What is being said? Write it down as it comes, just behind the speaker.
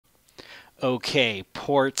Okay,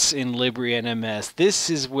 ports in LibreNMS. This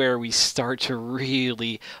is where we start to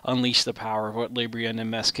really unleash the power of what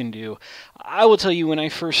LibreNMS can do. I will tell you, when I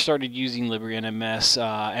first started using LibreNMS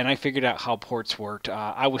and I figured out how ports worked,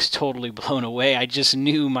 I was totally blown away. I just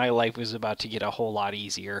knew my life was about to get a whole lot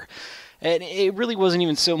easier. And it really wasn't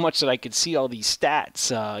even so much that I could see all these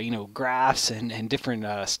stats, graphs and different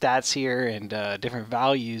stats here and different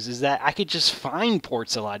values, is that I could just find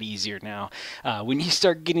ports a lot easier now. When you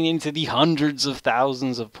start getting into the hundreds of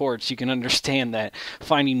thousands of ports, you can understand that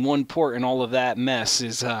finding one port and all of that mess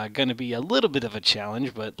is going to be a little bit of a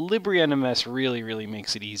challenge, but LibreNMS really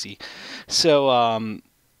makes it easy. So,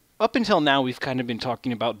 up until now, we've kind of been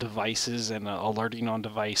talking about devices and alerting on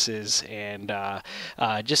devices and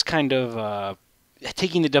just kind of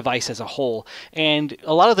taking the device as a whole. And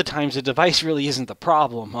a lot of the times, the device really isn't the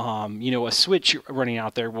problem. A switch running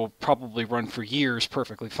out there will probably run for years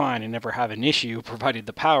perfectly fine and never have an issue, provided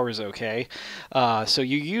the power is okay. So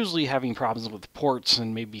you're usually having problems with ports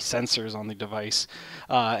and maybe sensors on the device.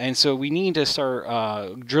 And so we need to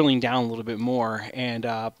start drilling down a little bit more. And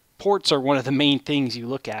ports are one of the main things you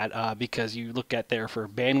look at because you look at there for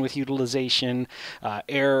bandwidth utilization,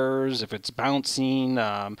 errors, if it's bouncing,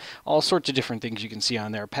 all sorts of different things you can see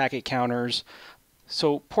on there, packet counters.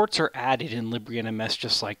 So ports are added in LibreNMS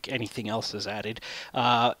just like anything else is added.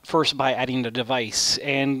 First by adding a device,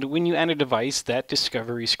 and when you add a device, that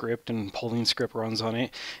discovery script and polling script runs on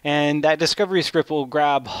it, and that discovery script will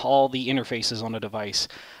grab all the interfaces on a device.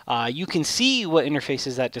 You can see what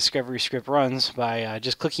interfaces that discovery script runs by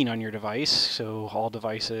just clicking on your device. So all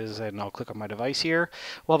devices, and I'll click on my device here.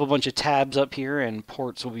 We'll have a bunch of tabs up here, and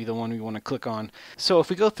ports will be the one we want to click on. So if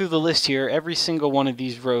we go through the list here, every single one of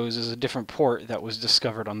these rows is a different port that was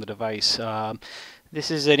discovered on the device.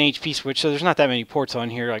 This is an HP switch, so there's not that many ports on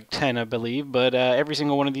here, like 10 I believe, but every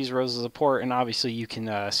single one of these rows is a port, and obviously you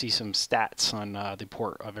can see some stats on the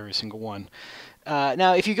port of every single one.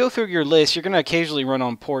 Now, if you go through your list, you're going to occasionally run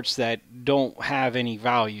on ports that don't have any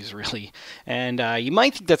values, really. And you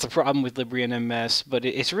might think that's a problem with LibreNMS, but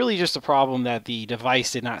it's really just a problem that the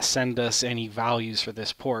device did not send us any values for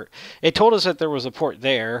this port. It told us that there was a port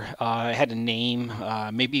there. It had a name,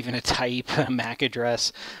 maybe even a type, a MAC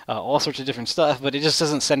address, all sorts of different stuff, but it just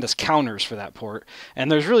doesn't send us counters for that port.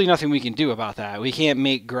 And there's really nothing we can do about that. We can't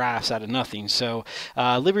make graphs out of nothing. So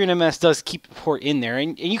LibreNMS does keep the port in there,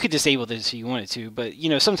 and you could disable this if you wanted to, but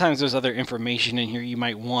sometimes there's other information in here you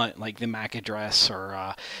might want, like the MAC address,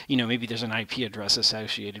 or maybe there's an IP address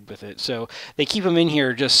associated with it. So they keep them in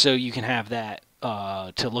here just so you can have that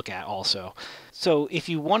to look at also. So if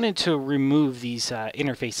you wanted to remove these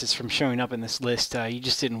interfaces from showing up in this list, you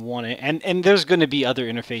just didn't want it, and there's going to be other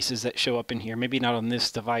interfaces that show up in here, maybe not on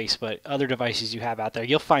this device, but other devices you have out there,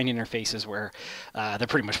 you'll find interfaces where they're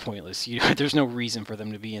pretty much pointless. There's no reason for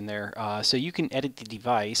them to be in there. So you can edit the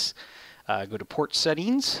device. Go to port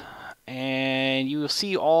settings, and you will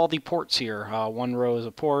see all the ports here. One row is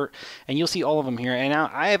a port, and you'll see all of them here. And now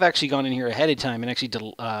I have actually gone in here ahead of time and actually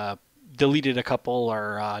deleted a couple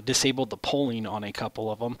or disabled the polling on a couple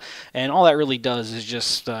of them. And all that really does is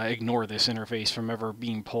just ignore this interface from ever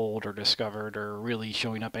being polled or discovered or really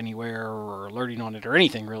showing up anywhere or alerting on it or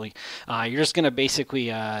anything really. You're just going to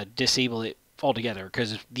basically disable it altogether,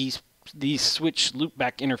 because these switch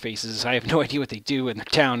loopback interfaces, I have no idea what they do in the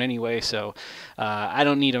town anyway, so I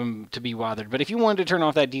don't need them to be bothered. But if you wanted to turn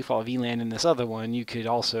off that default VLAN in this other one, you could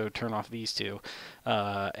also turn off these two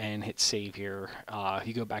and hit save here. If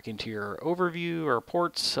you go back into your overview or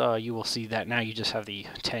ports, you will see that now you just have the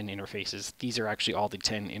 10 interfaces. These are actually all the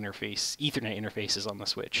 10 Ethernet interfaces on the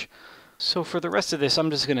switch. So for the rest of this, I'm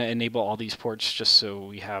just going to enable all these ports just so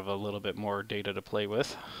we have a little bit more data to play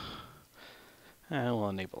with. And we'll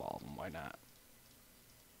enable all of them, why not?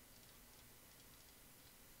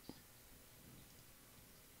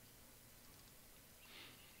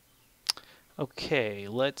 Okay,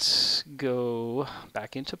 let's go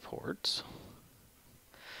back into ports.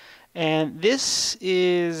 And this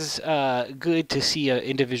is good to see an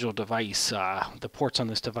individual device, the ports on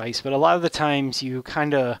this device, but a lot of the times you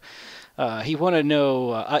kind of you want to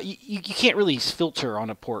know, you can't really filter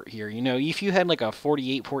on a port here. If you had like a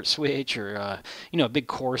 48 port switch or a big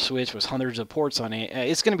core switch with hundreds of ports on it,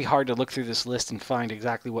 it's going to be hard to look through this list and find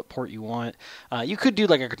exactly what port you want. You could do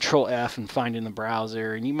like a Control F and find in the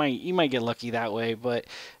browser, and you might get lucky that way. But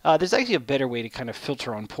there's actually a better way to kind of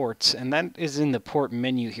filter on ports, and that is in the port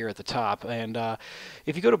menu here at the top. And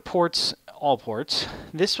if you go to ports, all ports,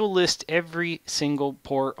 this will list every single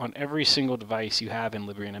port on every single device you have in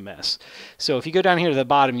LibreNMS. So if you go down here to the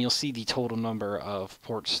bottom, you'll see the total number of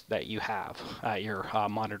ports that you have you're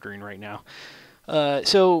monitoring right now.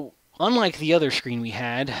 So Unlike the other screen we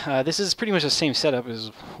had, this is pretty much the same setup as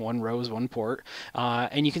one row is one port.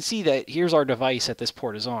 And you can see that here's our device that this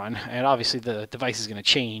port is on. And obviously the device is going to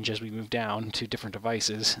change as we move down to different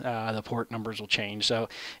devices. The port numbers will change. So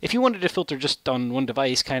if you wanted to filter just on one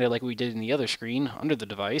device, kind of like we did in the other screen, under the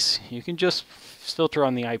device, you can just filter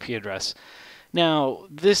on the IP address. Now,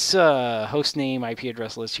 this host name IP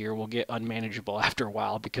address list here will get unmanageable after a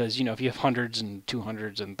while because, you know, if you have hundreds and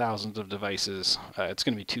 200s and thousands of devices, it's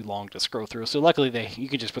going to be too long to scroll through. So luckily, you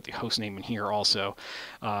can just put the host name in here also,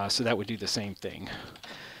 so that would do the same thing.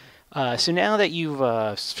 So now that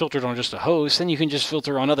you've filtered on just a host, then you can just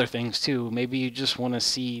filter on other things too. Maybe you just want to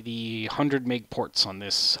see the 100 meg ports on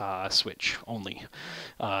this switch only.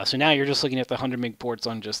 So now you're just looking at the 100 meg ports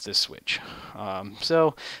on just this switch.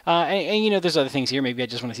 And you know, there's other things here. Maybe I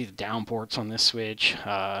just want to see the down ports on this switch.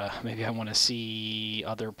 Maybe I want to see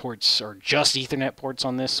other ports or just Ethernet ports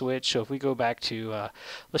on this switch. So if we go back to,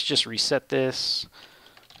 let's just reset this.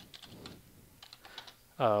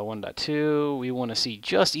 1.2, we want to see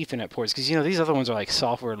just Ethernet ports because, you know, these other ones are like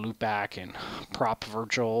software loopback and prop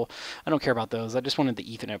virtual. I don't care about those. I just wanted the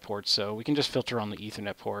Ethernet ports, so we can just filter on the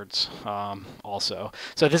Ethernet ports also.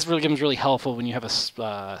 So this really becomes really helpful when you have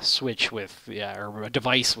a switch with, or a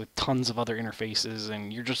device with tons of other interfaces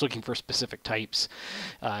and you're just looking for specific types.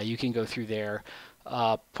 You can go through there.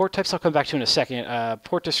 Port types I'll come back to in a second.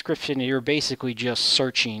 Port description, you're basically just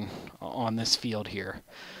searching on this field here.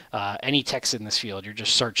 Any text in this field, you're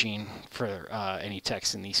just searching for any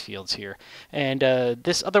text in these fields here. And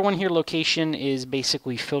this other one here, location, is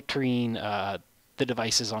basically filtering the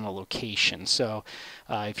devices on a location. So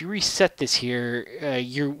if you reset this here,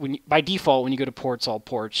 by default, when you go to ports, all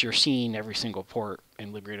ports, you're seeing every single port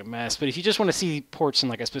in LibreNMS. But if you just want to see ports in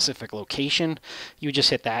like a specific location, you just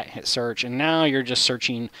hit that, hit search, and now you're just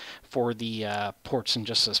searching for the ports in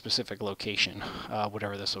just a specific location,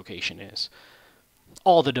 whatever this location is.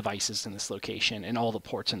 All the devices in this location and all the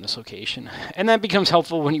ports in this location. And that becomes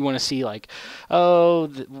helpful when you want to see like, oh,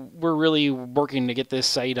 we're really working to get this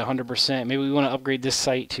site 100%. Maybe we want to upgrade this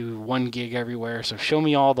site to 1 gig everywhere. So show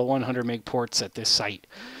me all the 100 meg ports at this site.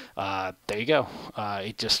 There you go.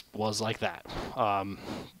 It just was like that.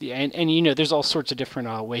 And you know, there's all sorts of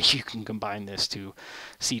different ways you can combine this to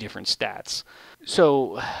see different stats.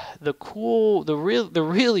 So the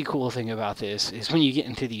really cool thing about this is when you get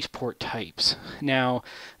into these port types. Now,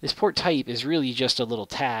 this port type is really just a little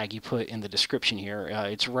tag you put in the description here.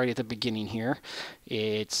 It's right at the beginning here.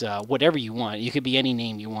 It's whatever you want. You could be any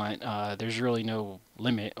name you want. There's really no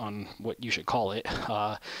limit on what you should call it.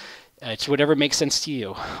 It's whatever makes sense to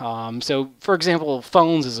you. So, for example,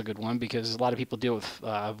 phones is a good one because a lot of people deal with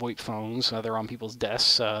VoIP phones. They're on people's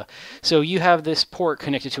desks. So you have this port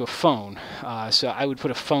connected to a phone. So I would put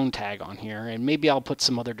a phone tag on here, and maybe I'll put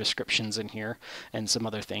some other descriptions in here and some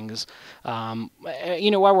other things. You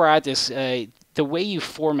know, while we're at this, the way you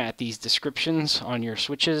format these descriptions on your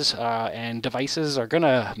switches and devices are going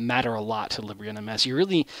to matter a lot to LibreNMS. You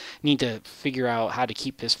really need to figure out how to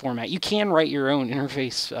keep this format. You can write your own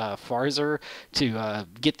interface farser to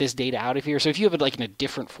get this data out of here. So if you have it like in a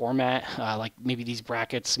different format, like maybe these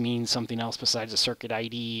brackets mean something else besides a circuit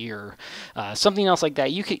ID or something else like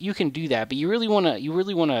that, you can do that. But you really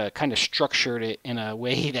want to kind of structure it in a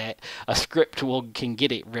way that a script can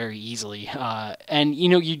get it very easily. And you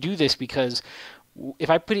know, you do this because if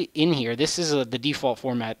I put it in here, this is the default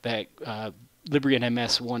format that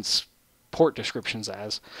LibreNMS wants port descriptions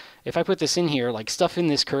as. If I put this in here, like stuff in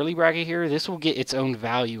this curly bracket here, this will get its own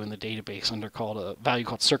value in the database under a value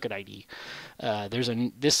called circuit ID. There's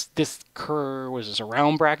a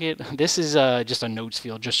round bracket. This is just a notes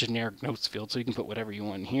field, just a generic notes field, so you can put whatever you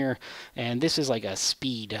want in here. And this is like a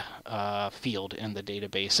speed field in the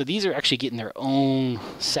database. So these are actually getting their own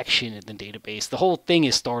section in the database. The whole thing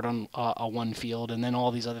is stored on a one field, and then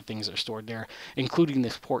all these other things are stored there, including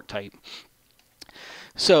this port type.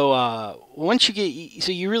 So once you get,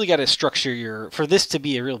 so you really got to structure for this to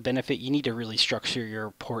be a real benefit, you need to really structure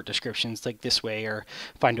your port descriptions like this way, or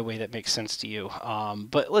find a way that makes sense to you.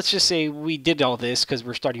 But let's just say we did all this because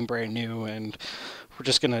we're starting brand new and we're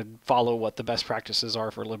just going to follow what the best practices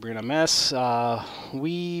are for LibreNMS.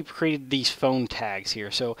 We created these phone tags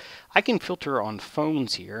here. So I can filter on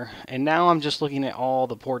phones here, and now I'm just looking at all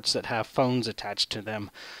the ports that have phones attached to them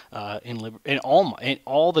in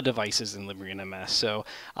all the devices in LibreNMS. So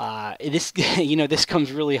this this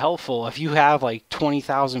comes really helpful if you have like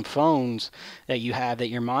 20,000 phones that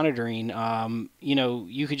you're monitoring.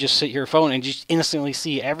 You could just sit your phone and just instantly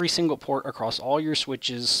see every single port across all your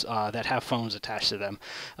switches that have phones attached to them. them.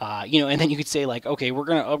 And then you could say like, okay, we're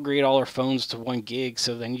going to upgrade all our phones to 1 gig.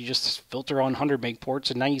 So then you just filter on 100 meg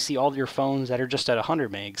ports, and now you see all of your phones that are just at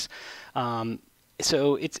 100 megs.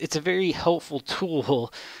 So it's a very helpful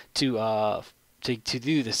tool to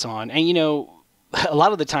do this on. And a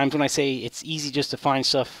lot of the times when I say it's easy just to find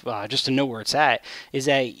stuff, just to know where it's at, is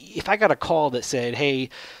that if I got a call that said, hey,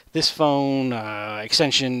 this phone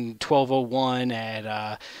extension 1201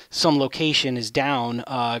 at some location is down,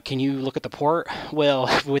 can you look at the port? Well,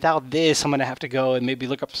 without this, I'm going to have to go and maybe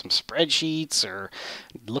look up some spreadsheets or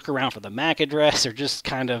look around for the MAC address, or just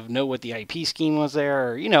kind of know what the IP scheme was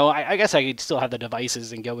there. Or, I guess I could still have the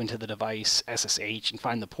devices and go into the device SSH and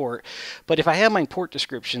find the port. But if I have my port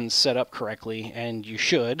descriptions set up correctly, and you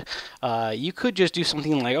should, you could just do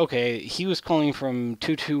something like, okay, he was calling from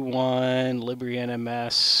 221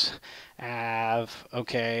 LibreNMS Av,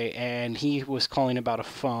 okay, and he was calling about a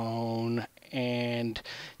phone, and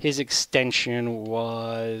his extension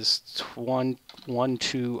was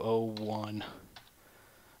 1201.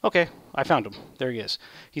 Okay, I found him. There he is.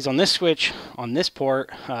 He's on this switch, on this port.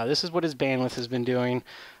 This is what his bandwidth has been doing.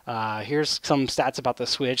 Here's some stats about the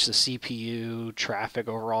switch, the CPU, traffic,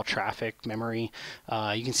 overall traffic, memory.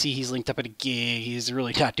 You can see he's linked up at a gig. He's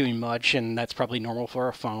really not doing much, and that's probably normal for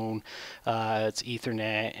a phone. It's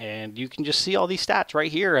Ethernet, and you can just see all these stats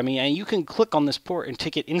right here. I mean, and you can click on this port and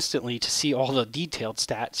tick it instantly to see all the detailed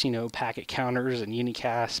stats, packet counters and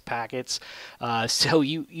unicast packets. So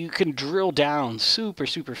you can drill down super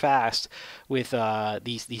fast with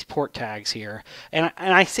these port tags here. And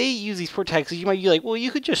I say use these port tags because you might be like, well,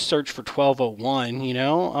 you could just search for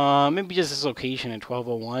 1201, maybe just this location at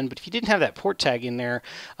 1201. But if you didn't have that port tag in there,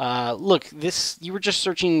 look, you were just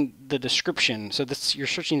searching the description. So you're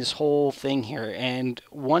searching this whole thing here, and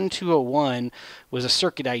 1201 was a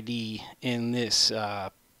circuit ID in this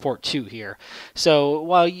port 2 here. So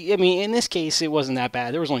while in this case it wasn't that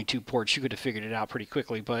bad. There was only 2 ports. You could have figured it out pretty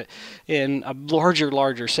quickly. But in a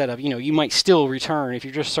larger setup, you might still return, if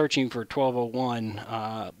you're just searching for 1201,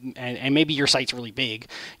 and maybe your site's really big,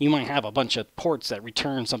 you might have a bunch of ports that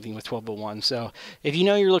return something with 1201. So if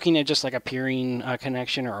you're looking at just like a peering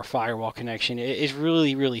connection or a firewall connection, it's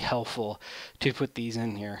really helpful to put these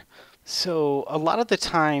in here. So a lot of the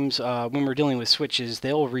times when we're dealing with switches,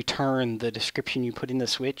 they'll return the description you put in the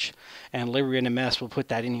switch, and LibreNMS will put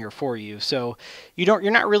that in here for you. So you're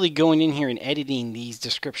not really going in here and editing these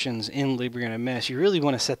descriptions in LibreNMS. You really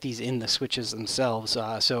want to set these in the switches themselves.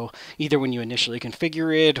 So either when you initially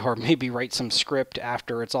configure it, or maybe write some script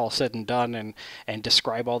after it's all said and done and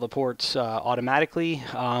describe all the ports automatically.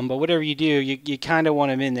 But whatever you do, you kind of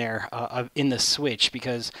want them in there in the switch,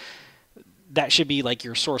 because that should be like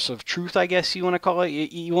your source of truth, I guess you want to call it.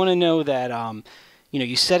 You want to know that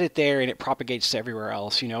you set it there and it propagates to everywhere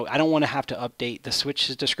else. I don't want to have to update the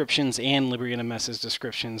switch's descriptions and LibreNMS's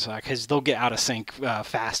descriptions, because they'll get out of sync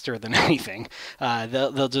faster than anything.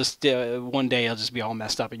 They'll just one day it'll just be all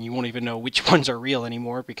messed up, and you won't even know which ones are real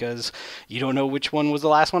anymore, because you don't know which one was the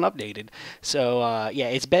last one updated. So yeah,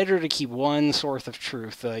 it's better to keep one source of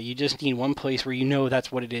truth. You just need one place where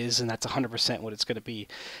that's what it is, and that's 100% what it's going to be.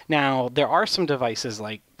 Now, there are some devices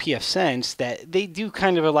like pfSense that they do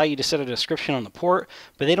kind of allow you to set a description on the port,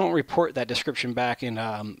 but they don't report that description back in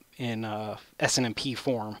SNMP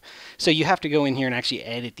form. So you have to go in here and actually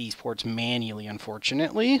edit these ports manually,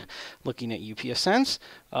 unfortunately, looking at pfSense.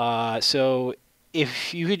 So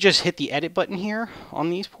if you could just hit the edit button here on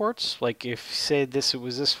these ports, like if said this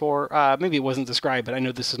was this for, maybe it wasn't described, but I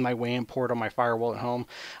know this is my WAN port on my firewall at home.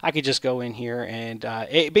 I could just go in here, and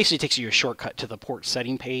it basically takes you a shortcut to the port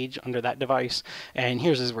setting page under that device. And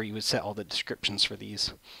here's where you would set all the descriptions for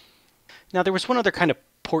these. Now, there was one other kind of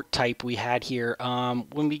port type we had here.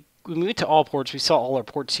 When we went to all ports, we saw all our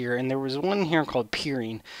ports here, and there was one here called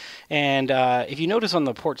peering. And if you notice on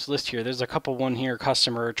the ports list here, there's a couple, one here,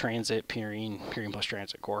 customer, transit, peering plus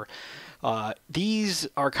transit core. These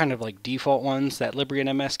are kind of like default ones that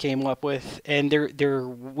LibreNMS came up with, and they're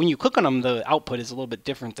when you click on them, the output is a little bit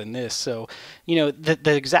different than this. So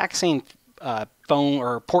the exact same phone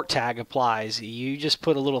or port tag applies. You just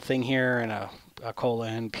put a little thing here and a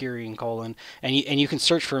colon, peering colon, and you can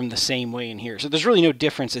search for them the same way in here. So there's really no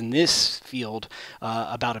difference in this field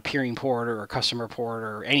about a peering port or a customer port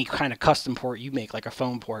or any kind of custom port you make, like a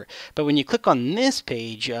phone port. But when you click on this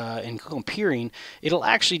page and click on peering, it'll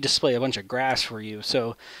actually display a bunch of graphs for you.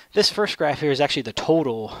 So this first graph here is actually the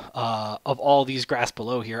total of all these graphs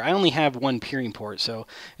below here. I only have one peering port, so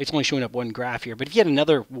it's only showing up one graph here. But if you had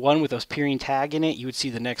another one with those peering tag in it, you would see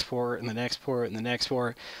the next port and the next port and the next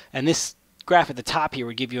port. And this graph at the top here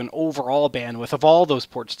would give you an overall bandwidth of all those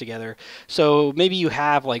ports together. So maybe you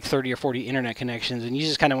have like 30 or 40 internet connections and you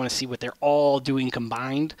just kind of want to see what they're all doing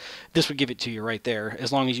combined. This would give it to you right there,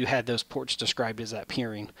 as long as you had those ports described as that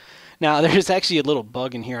peering. Now, there's actually a little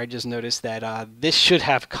bug in here. I just noticed that this should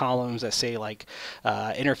have columns that say like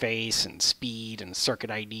interface and speed and circuit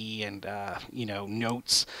ID and you know,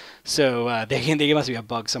 notes. So there must be a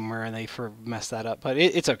bug somewhere and they messed that up. But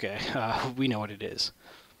it's okay. We know what it is.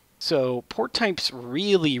 So port types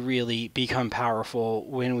really become powerful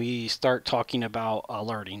when we start talking about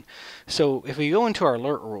alerting. So if we go into our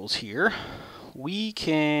alert rules here, we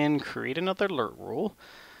can create another alert rule,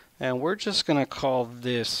 and we're just going to call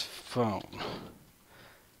this phone.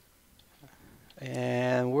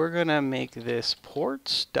 And we're going to make this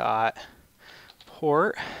ports.port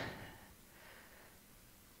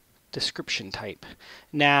description type.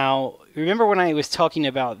 Now, remember when I was talking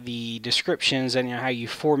about the descriptions and how you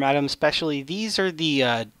format them specially? These are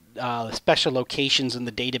the special locations in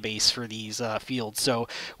the database for these fields. So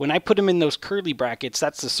when I put them in those curly brackets,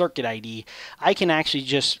 that's the circuit ID. I can actually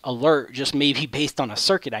just alert just maybe based on a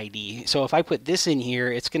circuit ID. So if I put this in here,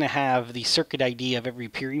 it's going to have the circuit ID of every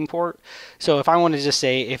peering port. So if I want to just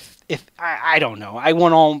say, if I don't know, I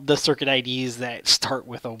want all the circuit IDs that start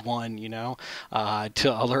with a 1, you know, to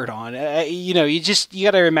alert on. You know, you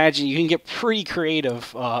got to imagine you can get pretty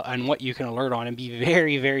creative on what you can alert on and be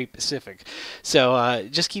very specific. So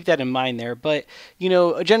just keep that in mind there. But, you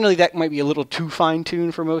know, generally that might be a little too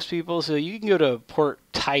fine-tuned for most people. So you can go to port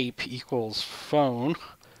type equals phone,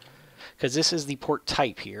 because this is the port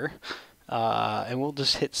type here. And we'll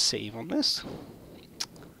just hit save on this.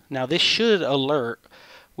 Now this should alert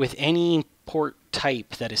with any port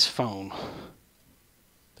type that is phone.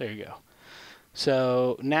 There you go.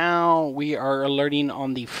 So now we are alerting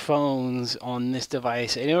on the phones on this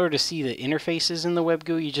device. In order to see the interfaces in the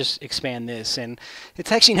WebGUI, you just expand this, and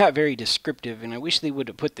it's actually not very descriptive, and I wish they would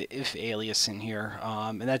have put the if alias in here,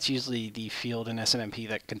 and that's usually the field in SNMP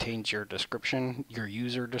that contains your description, your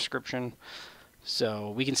user description.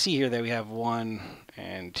 So we can see here that we have 1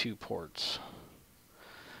 and 2 ports.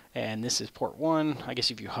 And this is port 1. I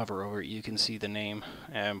guess if you hover over it, you can see the name,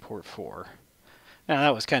 and port 4. Now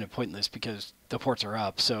that was kind of pointless because the ports are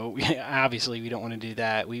up, so obviously we don't want to do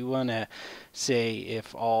that. We want to say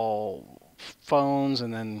if all phones,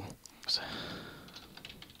 and then that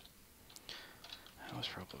was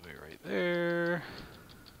probably right there.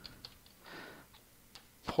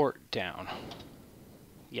 Port down.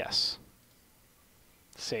 Yes.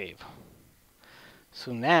 Save.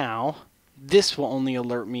 So now this will only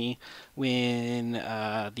alert me when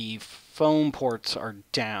the phone ports are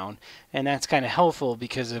down, and that's kind of helpful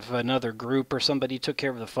because if another group or somebody took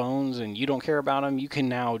care of the phones and you don't care about them, you can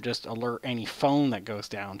now just alert any phone that goes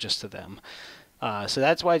down just to them. So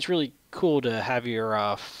that's why it's really cool to have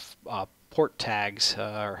your port tags,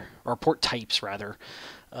 or port types rather,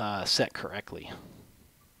 set correctly.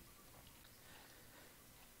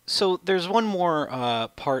 So there's one more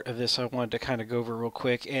part of this I wanted to kind of go over real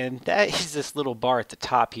quick, and that is this little bar at the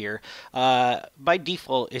top here. By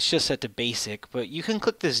default, it's just set to basic, but you can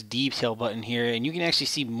click this detail button here, and you can actually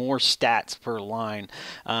see more stats per line.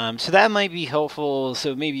 So that might be helpful.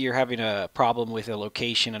 So maybe you're having a problem with a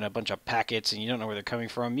location and a bunch of packets, and you don't know where they're coming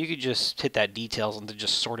from. You could just hit that details and to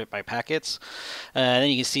just sort it by packets. Then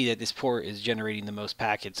you can see that this port is generating the most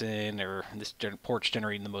packets in, or this port's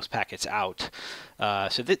generating the most packets out.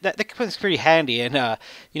 So that's pretty handy, and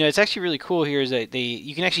you know, it's actually really cool here is that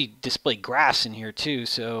you can actually display graphs in here too.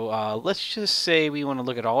 So let's just say we want to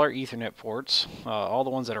look at all our Ethernet ports, all the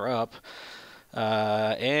ones that are up,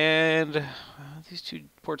 and these 2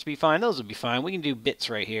 ports be fine. Those will be fine. We can do bits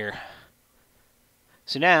right here.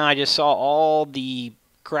 So now I just saw all the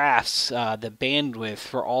graphs, the bandwidth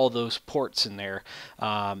for all those ports in there.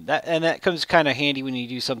 That comes kind of handy when you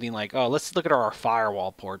do something like, oh, let's look at our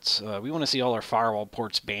firewall ports. We want to see all our firewall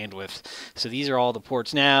ports bandwidth. So these are all the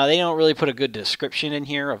ports. Now, they don't really put a good description in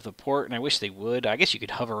here of the port, and I wish they would. I guess you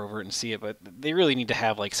could hover over it and see it, but they really need to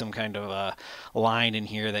have like some kind of line in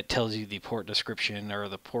here that tells you the port description or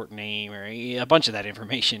the port name or a bunch of that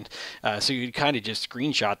information. So you could kind of just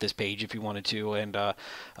screenshot this page if you wanted to and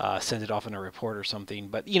send it off in a report or something.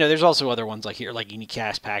 But you know, there's also other ones like here, like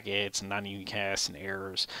unicast packets and non-unicast and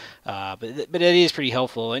errors. But it is pretty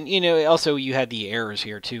helpful. And you know, also you had the errors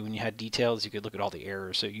here too. When you had details, you could look at all the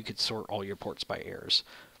errors, so you could sort all your ports by errors.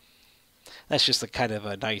 That's just a kind of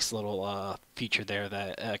a nice little feature there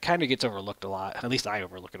that kind of gets overlooked a lot. At least I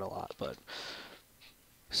overlook it a lot. But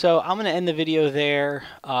so I'm going to end the video there.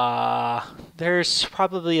 There's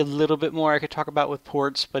probably a little bit more I could talk about with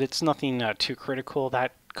ports, but it's nothing too critical.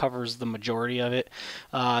 That covers the majority of it.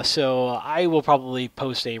 So I will probably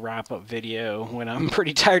post a wrap-up video when I'm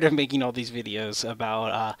pretty tired of making all these videos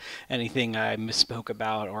about anything I misspoke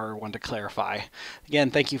about or want to clarify.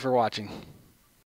 Again, thank you for watching.